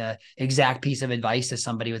give like a exact piece of advice to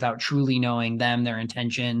somebody without truly knowing them, their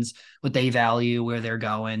intentions, what they value, where they're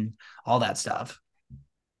going, all that stuff.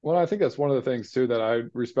 Well, I think that's one of the things too that I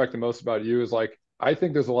respect the most about you is like I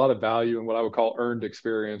think there's a lot of value in what I would call earned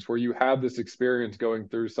experience, where you have this experience going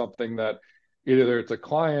through something that either it's a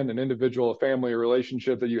client, an individual, a family, a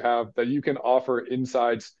relationship that you have that you can offer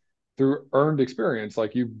insights through earned experience.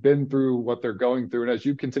 Like you've been through what they're going through. And as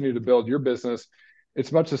you continue to build your business,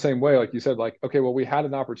 it's much the same way. Like you said, like, okay, well, we had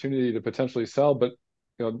an opportunity to potentially sell, but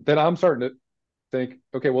then I'm starting to think,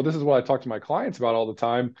 okay, well, this is what I talk to my clients about all the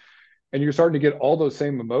time, and you're starting to get all those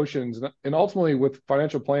same emotions. And ultimately with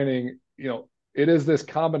financial planning, it is this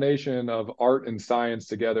combination of art and science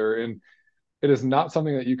together, and it is not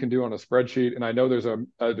something that you can do on a spreadsheet. And I know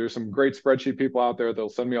there's some great spreadsheet people out there. They'll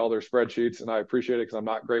send me all their spreadsheets, and I appreciate it because I'm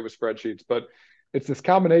not great with spreadsheets. But it's this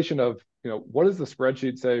combination of what does the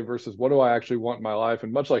spreadsheet say versus what do I actually want in my life.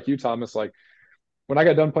 And much like you, Thomas, like when I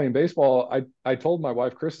got done playing baseball, I told my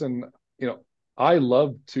wife Kristen, I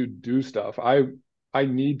love to do stuff. I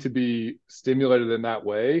need to be stimulated in that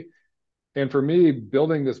way. And for me,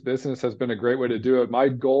 building this business has been a great way to do it. My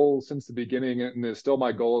goal since the beginning, and is still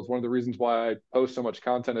my goal, is one of the reasons why I post so much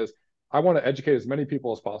content, is I want to educate as many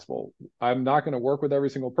people as possible. I'm not going to work with every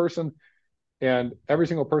single person. And every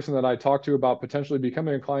single person that I talk to about potentially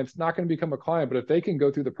becoming a client is not going to become a client. But if they can go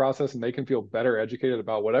through the process and they can feel better educated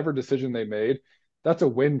about whatever decision they made, that's a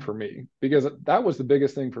win for me, because that was the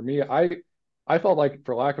biggest thing for me. I felt like,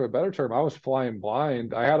 for lack of a better term, I was flying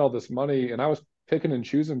blind. I had all this money and I was picking and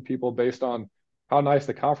choosing people based on how nice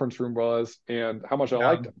the conference room was and how much I Yeah.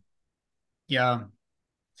 liked them. Yeah.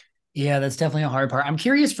 Yeah. That's definitely a hard part. I'm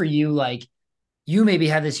curious for you, like you maybe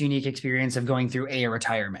had this unique experience of going through a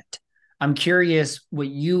retirement. I'm curious what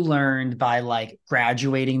you learned by like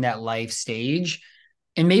graduating that life stage,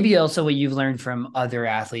 and maybe also what you've learned from other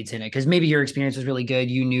athletes in it. Cause maybe your experience was really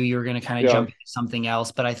good. You knew you were going to kind of Yeah. jump into something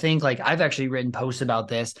else. But I think like I've actually written posts about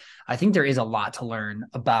this. I think there is a lot to learn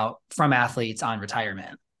about from athletes on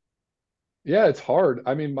retirement. Yeah, it's hard.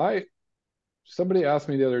 I mean, somebody asked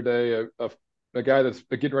me the other day, a guy that's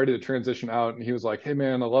getting ready to transition out, and he was like, "Hey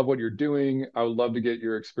man, I love what you're doing. I would love to get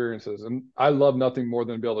your experiences." And I love nothing more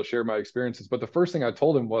than to be able to share my experiences. But the first thing I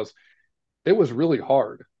told him was, it was really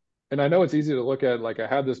hard. And I know it's easy to look at, like, I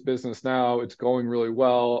have this business now, it's going really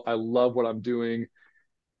well, I love what I'm doing.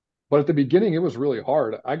 But at the beginning, it was really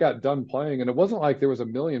hard. I got done playing, and it wasn't like there was a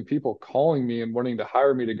million people calling me and wanting to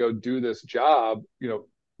hire me to go do this job.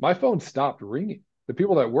 My phone stopped ringing. The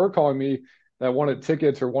people that were calling me that wanted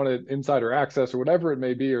tickets or wanted insider access or whatever it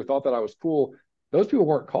may be, or thought that I was cool, those people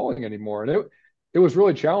weren't calling anymore. And it was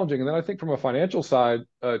really challenging. And then I think from a financial side,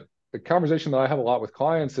 the conversation that I have a lot with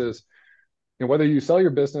clients is, whether you sell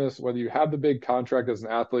your business, whether you have the big contract as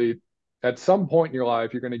an athlete, at some point in your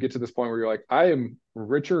life, you're going to get to this point where you're like, I am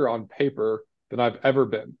richer on paper than I've ever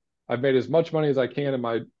been. I've made as much money as I can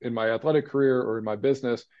in my athletic career or in my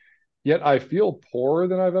business, yet I feel poorer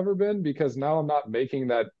than I've ever been because now I'm not making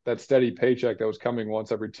that steady paycheck that was coming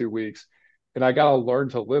once every 2 weeks. And I got to learn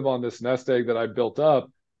to live on this nest egg that I built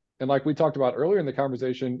up. And like we talked about earlier in the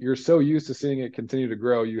conversation, you're so used to seeing it continue to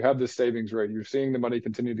grow. You have this savings rate, you're seeing the money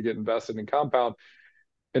continue to get invested and compound.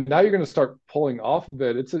 And now you're going to start pulling off of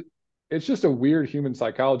it. It's just a weird human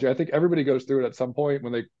psychology. I think everybody goes through it at some point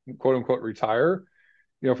when they quote unquote retire.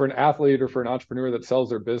 For an athlete or for an entrepreneur that sells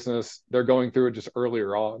their business, they're going through it just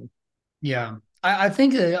earlier on. Yeah. I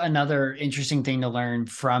think another interesting thing to learn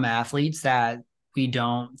from athletes that we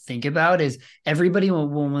don't think about is everybody,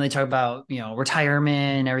 when they talk about,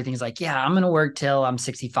 retirement, everything's like, yeah, I'm going to work till I'm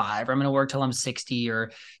 65, or I'm going to work till I'm 60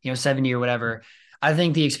 or, 70 or whatever. I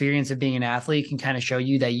think the experience of being an athlete can kind of show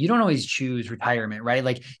you that you don't always choose retirement, right?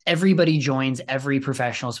 Like everybody joins every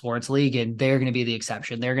professional sports league and they're going to be the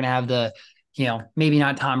exception. They're going to have the, maybe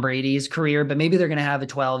not Tom Brady's career, but maybe they're going to have a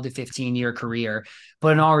 12 to 15 year career.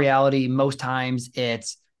 But in all reality, most times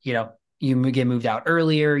it's, you get moved out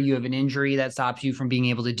earlier, you have an injury that stops you from being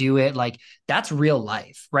able to do it. Like that's real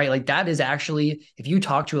life, right? Like that is actually, if you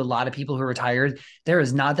talk to a lot of people who are retired, there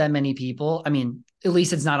is not that many people. I mean, at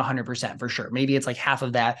least it's not 100% for sure. Maybe it's like half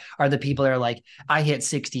of that are the people that are like, I hit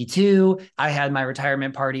 62. I had my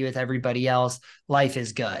retirement party with everybody else. Life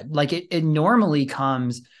is good. Like it normally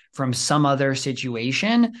comes from some other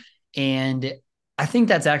situation. And I think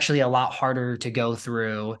that's actually a lot harder to go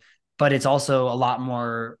through, but it's also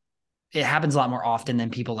it happens a lot more often than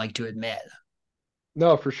people like to admit.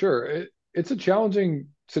 No, for sure. It's a challenging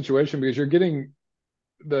situation because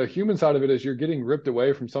the human side of it is you're getting ripped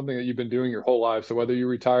away from something that you've been doing your whole life. So whether you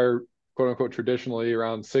retire, quote unquote, traditionally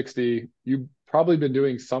around 60, you've probably been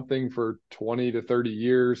doing something for 20 to 30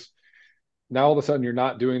 years. Now, all of a sudden, you're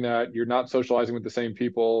not doing that. You're not socializing with the same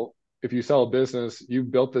people. If you sell a business,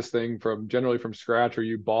 you've built this thing generally from scratch, or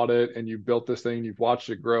you bought it and you built this thing, you've watched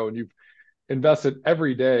it grow, and you've invested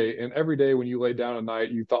every day. And every day when you lay down at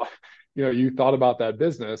night, you thought about that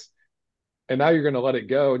business. And now you're going to let it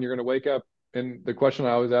go and you're going to wake up. And the question I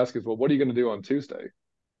always ask is, well, what are you going to do on Tuesday?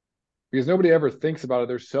 Because nobody ever thinks about it.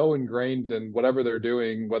 They're so ingrained in whatever they're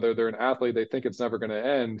doing, whether they're an athlete, they think it's never going to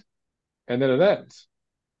end. And then it ends.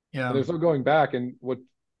 Yeah. And there's no going back. And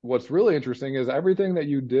what's really interesting is everything that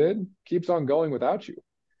you did keeps on going without you.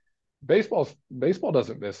 Baseball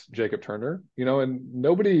doesn't miss Jacob Turner, and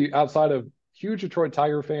nobody outside of huge Detroit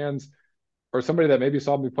Tiger fans or somebody that maybe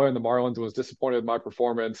saw me play in the Marlins and was disappointed with my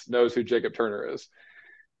performance knows who Jacob Turner is.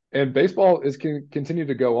 And baseball can continue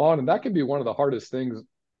to go on. And that can be one of the hardest things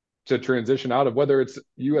to transition out of, whether it's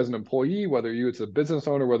you as an employee, whether it's a business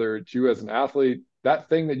owner, whether it's you as an athlete. That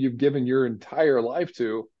thing that you've given your entire life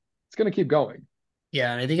to, it's going to keep going.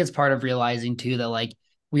 Yeah. And I think it's part of realizing too that like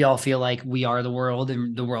we all feel like we are the world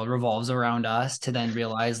and the world revolves around us, to then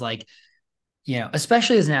realize like,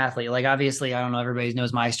 especially as an athlete, like obviously, I don't know, everybody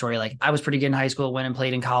knows my story. Like I was pretty good in high school, went and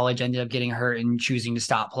played in college, ended up getting hurt and choosing to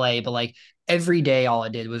stop play. But like every day, all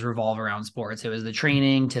it did was revolve around sports. It was the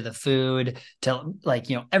training to the food to like,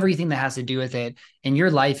 everything that has to do with it. And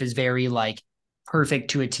your life is very like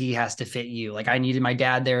perfect to a T, has to fit you. Like I needed my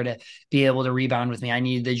dad there to be able to rebound with me. I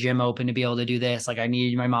needed the gym open to be able to do this. Like I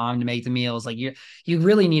needed my mom to make the meals. Like you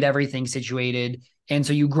really need everything situated. And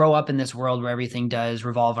so you grow up in this world where everything does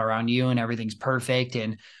revolve around you and everything's perfect.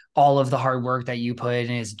 And all of the hard work that you put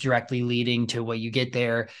in is directly leading to what you get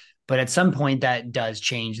there. But at some point that does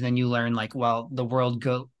change. And then you learn like, well, the world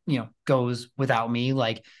goes without me.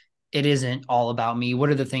 Like it isn't all about me. What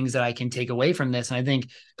are the things that I can take away from this? And I think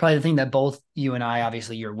probably the thing that both you and I,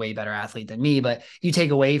 obviously you're a way better athlete than me, but you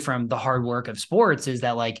take away from the hard work of sports is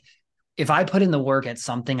that like, if I put in the work at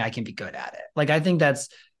something, I can be good at it. Like, I think that's,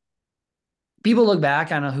 people look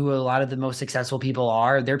back on who a lot of the most successful people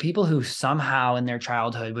are. They're people who somehow in their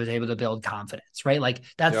childhood was able to build confidence, right? Like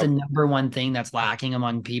that's the number one thing that's lacking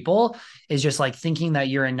among people, is just like thinking that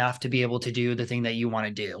you're enough to be able to do the thing that you want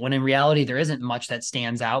to do. When in reality, there isn't much that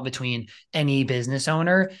stands out between any business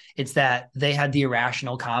owner. It's that they had the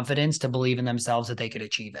irrational confidence to believe in themselves that they could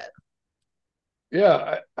achieve it.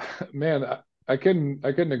 Yeah, man, I couldn't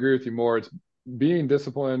agree with you more. It's being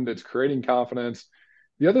disciplined, it's creating confidence.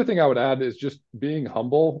 The other thing I would add is just being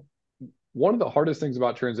humble. One of the hardest things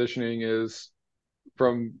about transitioning is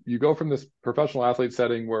from you go from this professional athlete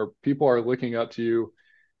setting where people are looking up to you.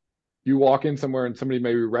 You walk in somewhere and somebody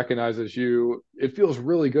maybe recognizes you. It feels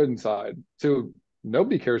really good inside. So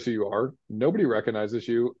nobody cares who you are. Nobody recognizes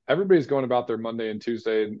you. Everybody's going about their Monday and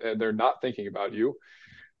Tuesday and they're not thinking about you.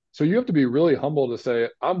 So you have to be really humble to say,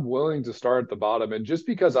 I'm willing to start at the bottom. And just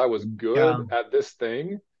because I was Yeah. good at this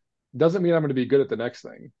thing doesn't mean I'm going to be good at the next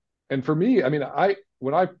thing. And for me, I mean,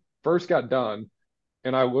 when I first got done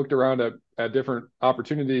and I looked around at different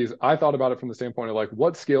opportunities, I thought about it from the standpoint of like,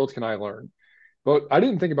 what skills can I learn? But I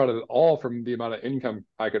didn't think about it at all from the amount of income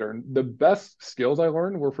I could earn. The best skills I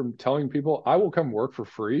learned were from telling people I will come work for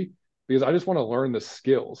free because I just want to learn the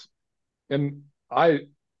skills. And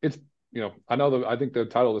it's, I know that I think the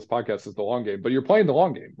title of this podcast is the long game, but you're playing the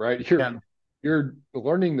long game, right? Yeah. You're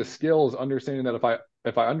learning the skills, understanding that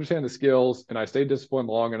if I understand the skills and I stay disciplined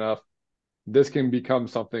long enough, this can become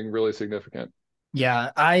something really significant.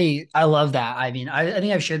 Yeah, I love that. I mean, I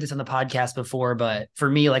think I've shared this on the podcast before, but for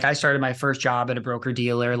me, like I started my first job at a broker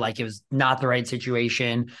dealer, like it was not the right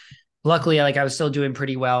situation. Luckily, like I was still doing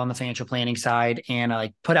pretty well on the financial planning side, and I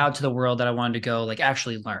like put out to the world that I wanted to go like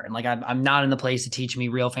actually learn. Like I'm not in the place to teach me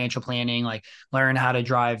real financial planning, like learn how to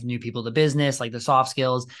drive new people to business, like the soft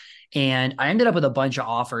skills. And I ended up with a bunch of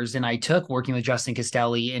offers, and I took working with Justin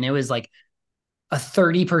Castelli, and it was like a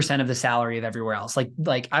 30% of the salary of everywhere else.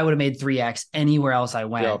 Like I would have made 3x anywhere else I Yeah.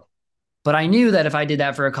 went. But I knew that if I did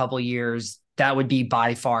that for a couple of years, that would be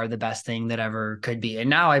by far the best thing that ever could be. And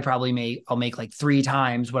now I'll make like 3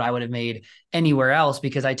 times what I would have made anywhere else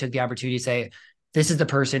because I took the opportunity to say, this is the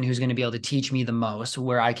person who's going to be able to teach me the most,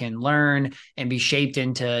 where I can learn and be shaped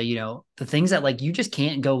into, the things that like you just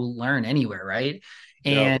can't go learn anywhere. Right.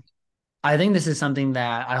 Yeah. And I think this is something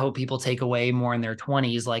that I hope people take away more in their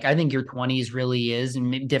 20s. Like, I think your 20s really is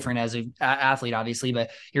different as an athlete, obviously,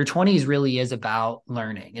 but your 20s really is about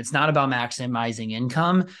learning. It's not about maximizing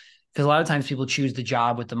income because a lot of times people choose the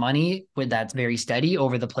job with the money with that's very steady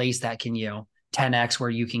over the place that can, 10x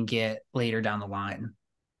where you can get later down the line.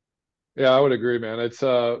 Yeah, I would agree, man. It's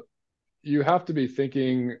you have to be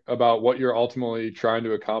thinking about what you're ultimately trying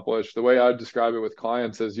to accomplish. The way I describe it with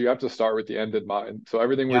clients is you have to start with the end in mind. So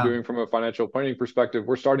everything we're Yeah. doing from a financial planning perspective,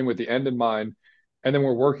 we're starting with the end in mind, and then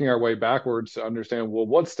we're working our way backwards to understand, well,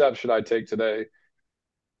 what steps should I take today?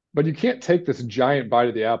 But you can't take this giant bite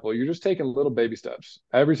of the apple. You're just taking little baby steps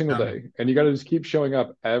every single Yeah. day. And you got to just keep showing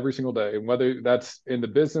up every single day. And whether that's in the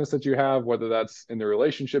business that you have, whether that's in the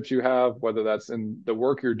relationships you have, whether that's in the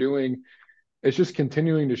work you're doing, it's just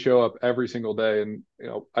continuing to show up every single day. And,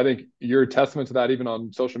 I think you're a testament to that even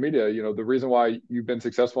on social media. The reason why you've been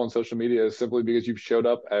successful on social media is simply because you've showed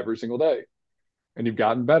up every single day and you've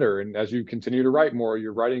gotten better. And as you continue to write more,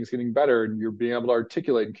 your writing is getting better and you're being able to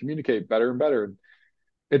articulate and communicate better and better.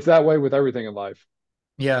 It's that way with everything in life.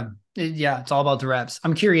 Yeah. Yeah. It's all about the reps.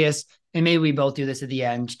 I'm curious, and maybe we both do this at the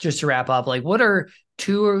end, just to wrap up. Like, what are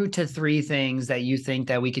 2 to 3 things that you think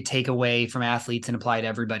that we could take away from athletes and apply to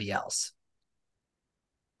everybody else?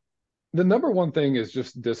 The number one thing is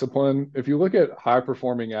just discipline. If you look at high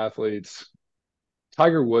performing athletes,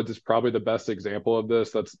 Tiger Woods is probably the best example of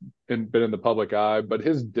this that's been in the public eye, but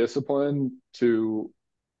his discipline to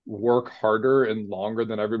work harder and longer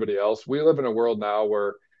than everybody else. We live in a world now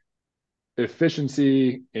where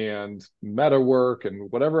efficiency and meta work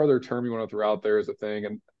and whatever other term you want to throw out there is a thing.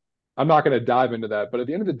 And I'm not going to dive into that. But at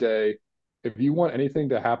the end of the day, if you want anything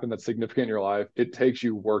to happen that's significant in your life, it takes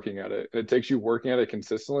you working at it. And it takes you working at it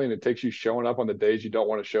consistently. And it takes you showing up on the days you don't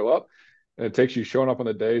want to show up. And it takes you showing up on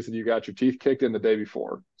the days that you got your teeth kicked in the day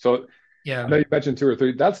before. So I Yeah. know you mentioned 2 or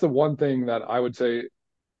 3. That's the one thing that I would say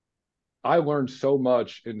I learned so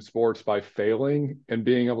much in sports by failing and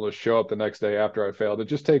being able to show up the next day after I failed.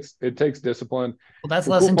 It takes discipline. Well, that's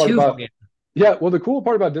The cool lesson part 2 for about you. Yeah, well, the cool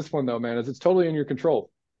part about discipline though, man, is it's totally in your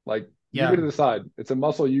control. Like you get Yeah. to decide. It's a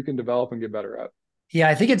muscle you can develop and get better at. Yeah.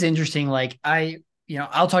 I think it's interesting. Like,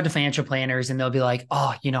 I'll talk to financial planners and they'll be like,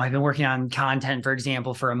 oh, I've been working on content, for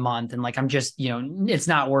example, for a month and like, I'm just, it's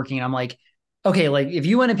not working. And I'm like, okay, like if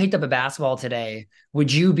you went and picked up a basketball today,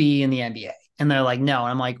 would you be in the NBA? And they're like, no.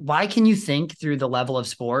 And I'm like, why can you think through the level of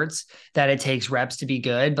sports that it takes reps to be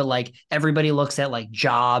good? But like everybody looks at like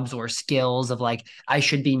jobs or skills of like, I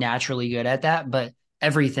should be naturally good at that. But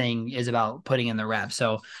everything is about putting in the reps.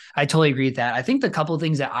 So I totally agree with that. I think the couple of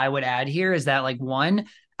things that I would add here is that like one,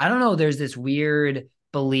 I don't know, there's this weird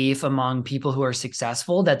belief among people who are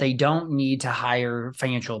successful that they don't need to hire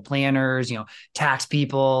financial planners, tax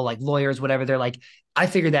people, like lawyers, whatever. They're like, I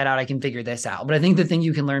figured that out. I can figure this out. But I think the thing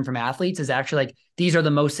you can learn from athletes is actually like, these are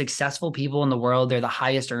the most successful people in the world. They're the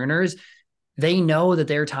highest earners. They know that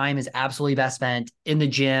their time is absolutely best spent in the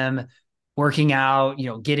gym, working out,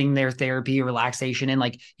 getting their therapy, relaxation. And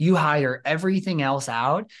like, you hire everything else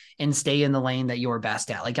out and stay in the lane that you're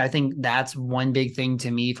best at. Like, I think that's one big thing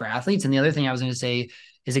to me for athletes. And the other thing I was going to say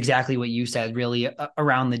is exactly what you said, really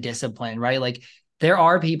around the discipline, right? Like, there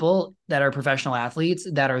are people that are professional athletes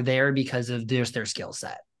that are there because of just their skill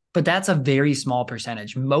set, but that's a very small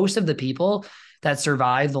percentage. Most of the people that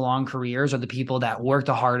survive the long careers are the people that work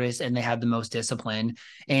the hardest and they have the most discipline.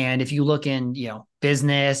 And if you look in,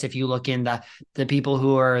 business, if you look in the people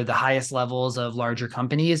who are the highest levels of larger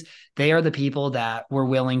companies, they are the people that were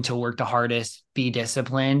willing to work the hardest, be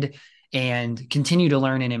disciplined, and continue to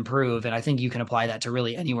learn and improve. And I think you can apply that to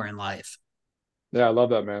really anywhere in life. Yeah, I love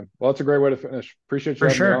that, man. Well, that's a great way to finish. Appreciate you For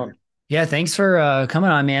having me sure. on. Yeah, thanks for coming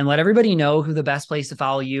on, man. Let everybody know who the best place to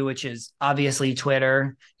follow you, which is obviously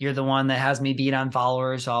Twitter. You're the one that has me beat on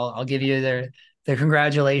followers, so I'll give you their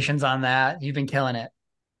congratulations on that. You've been killing it.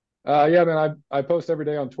 Yeah, man, I post every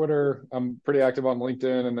day on Twitter. I'm pretty active on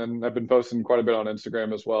LinkedIn, and then I've been posting quite a bit on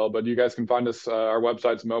Instagram as well. But you guys can find us. Our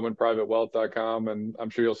website's momentprivatewealth.com, and I'm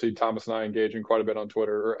sure you'll see Thomas and I engaging quite a bit on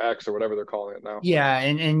Twitter, or X, or whatever they're calling it now. Yeah,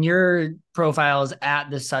 and your profile is at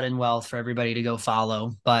the Sudden Wealth for everybody to go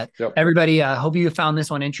follow. But Yep. everybody, hope you found this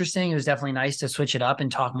one interesting. It was definitely nice to switch it up and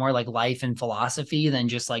talk more like life and philosophy than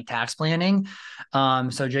just like tax planning.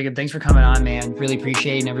 So Jacob, thanks for coming on, man. Really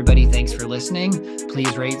appreciate it. And everybody, thanks for listening.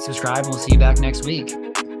 Please rate, subscribe, and we'll see you back next week.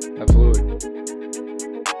 Absolutely.